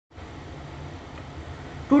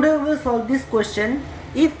Today we will solve this question.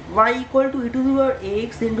 If y equal to e to the power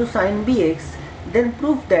ax into sin bx, then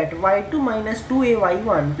prove that y2 minus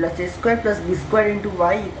 2ay1 plus a² plus b² into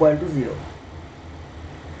y equal to 0.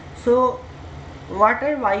 So what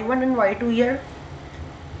are y1 and y2 here?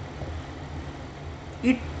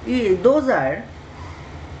 Those are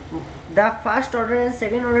the first order and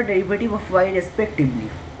second order derivative of y respectively.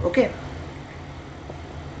 Okay.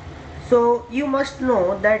 So you must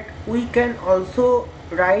know that we can also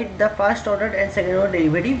write the first order and second order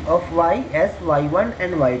derivative of y as y1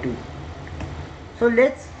 and y2. So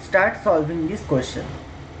let's start solving this question.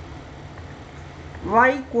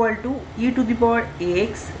 Y equal to e to the power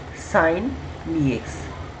ax sin bx.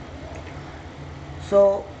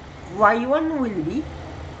 So y1 will be,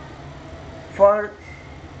 for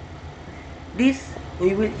this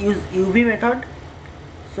we will use UV method,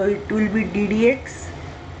 so it will be ddx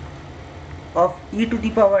of e to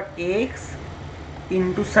the power ax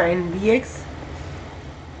into sin bx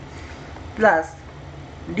plus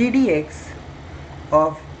ddx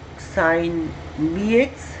of sin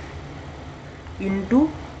bx into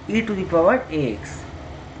e to the power ax.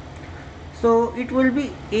 So it will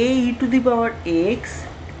be a e to the power ax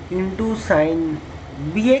into sin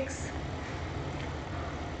bx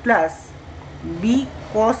plus b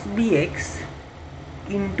cos bx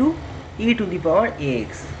into e to the power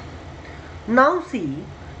ax. Now see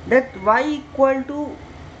that y equal to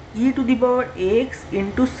e to the power ax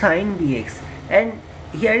into sin bx, and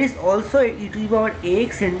here is also e to the power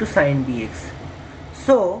ax into sin bx.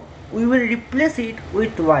 So we will replace it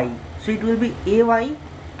with y. So it will be ay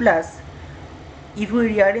plus, if we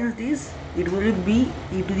rearrange this, it will be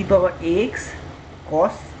e to the power ax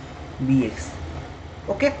cos bx.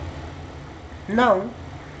 Okay. Now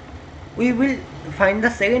we will find the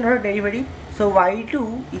second order derivative. So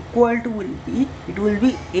y2 equal to will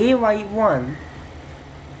be ay1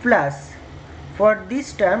 plus, for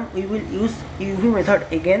this term we will use UV method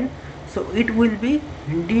again, so it will be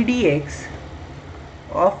ddx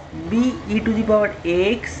of b e to the power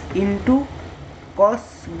ax into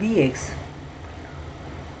cos bx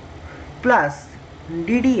plus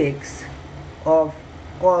ddx of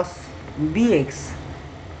cos bx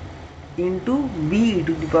into b e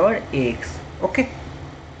to the power ax. Okay.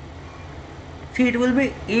 So it will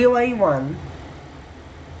be ay1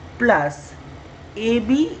 plus ab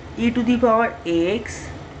e to the power ax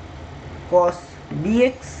cos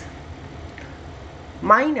bx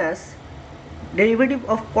minus derivative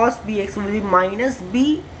of cos bx will be minus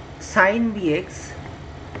b sin bx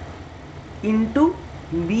into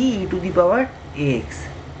b e to the power ax.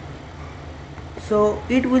 So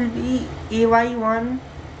it will be ay1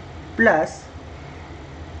 plus,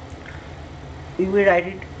 we will write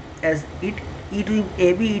it as it e to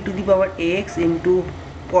ab e to the power ax into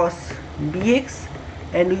cos bx,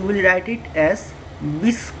 and we will write it as b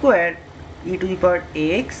square e to the power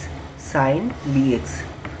ax sin bx.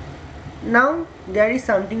 Now there is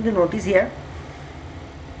something to notice here.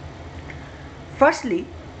 Firstly,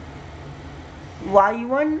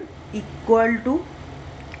 y1 equal to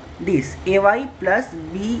this ay plus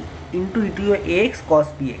b into e to the ax cos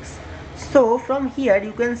bx. So from here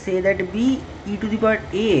you can say that b e to the power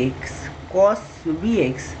ax cos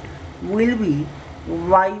bx will be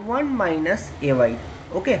y1 minus ay.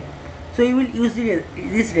 Okay, so you will use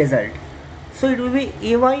this result. So it will be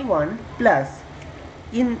ay1 plus,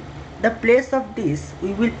 in the place of this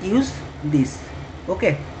we will use this.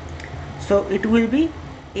 Okay, so it will be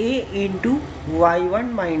a into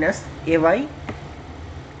y1 minus ay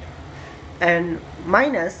and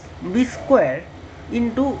minus b square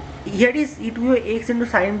into, here is e to the x into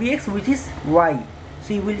sin bx, which is y,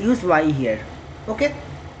 so you will use y here. Okay,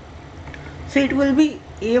 so it will be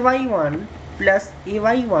ay1 plus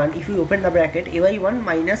ay1, if you open the bracket, ay1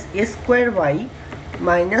 minus a square y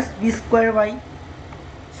minus b square y.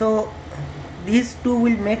 So these two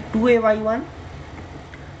will make 2ay1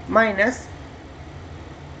 minus,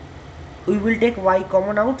 we will take y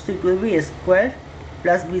common out, so it will be a square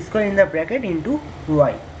plus b square in the bracket into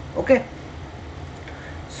y. Okay,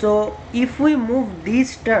 so if we move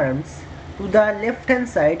these terms to the left hand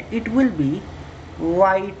side, it will be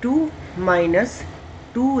y2 minus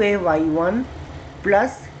 2ay1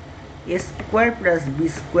 plus a square plus b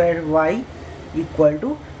square y equal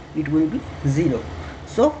to, it will be 0.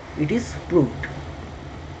 So it is proved.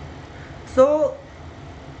 So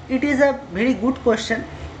it is a very good question.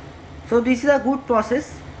 So this is a good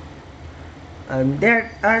process.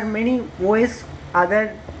 There are many ways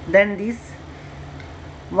other than this.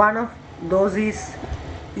 One of those is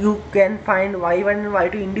you can find y1 and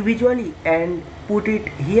y2 individually and put it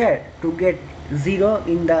here to get 0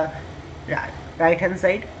 in the right hand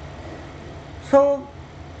side. So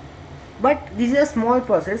but this is a small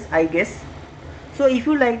process, I guess. So if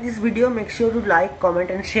you like this video, make sure to like,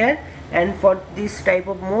 comment and share, and for this type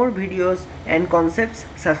of more videos and concepts,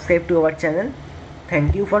 subscribe to our channel.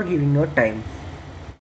 Thank you for giving your time.